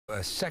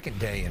A second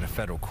day in a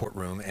federal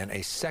courtroom and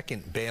a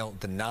second bail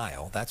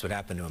denial. That's what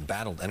happened to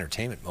embattled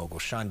entertainment mogul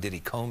Sean Diddy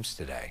Combs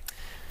today.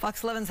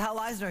 Fox 11's Hal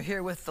Eisner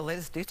here with the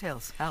latest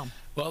details. Hal.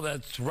 Well,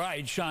 that's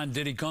right. Sean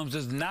Diddy Combs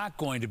is not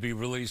going to be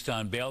released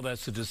on bail.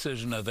 That's the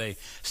decision of a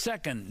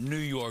second New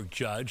York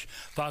judge.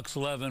 Fox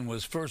 11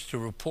 was first to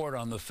report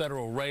on the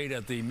federal raid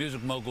at the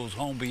music mogul's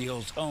Holmby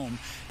Hills home.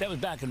 That was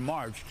back in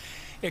March.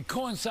 It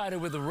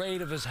coincided with the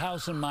raid of his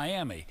house in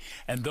Miami,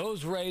 and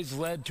those raids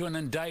led to an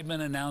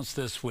indictment announced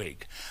this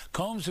week.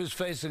 Combs, who's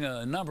facing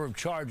a number of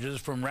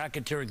charges from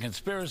racketeering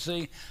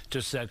conspiracy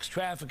to sex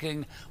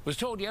trafficking, was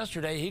told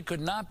yesterday he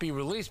could not be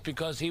released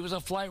because he was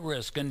a flight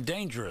risk and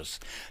dangerous.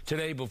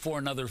 Today, before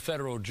another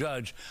federal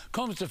judge,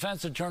 Combs'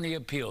 defense attorney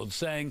appealed,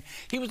 saying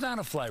he was not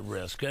a flight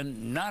risk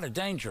and not a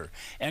danger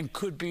and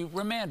could be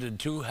remanded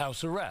to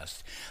house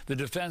arrest. The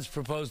defense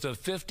proposed a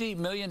 $50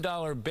 million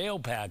bail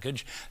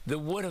package that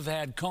would have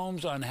had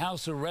Combs on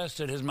house arrest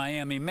at his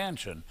Miami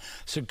mansion,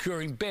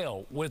 securing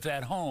bail with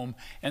that home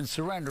and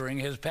surrendering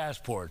his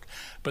passport.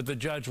 But the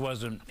judge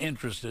wasn't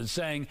interested,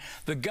 saying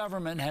the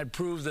government had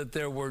proved that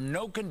there were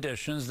no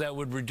conditions that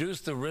would reduce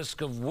the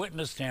risk of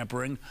witness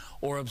tampering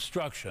or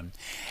obstruction.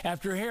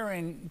 After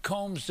hearing,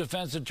 Combs'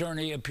 defense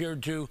attorney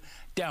appeared to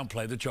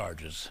downplay the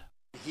charges.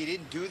 He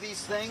didn't do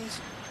these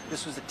things.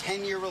 This was a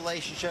 10-year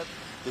relationship.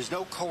 There's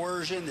no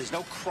coercion. There's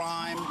no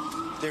crime.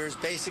 There's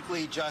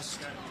basically just,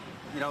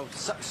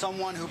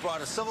 someone who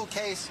brought a civil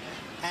case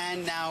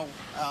and now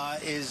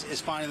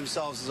is finding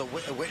themselves as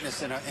a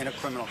witness in a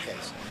criminal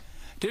case.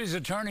 Diddy's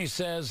attorney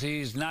says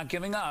he's not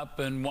giving up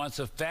and wants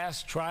a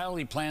fast trial.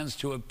 He plans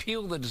to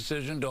appeal the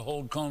decision to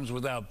hold Combs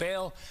without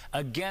bail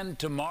again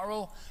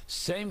tomorrow.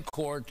 Same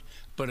court,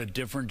 but a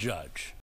different judge.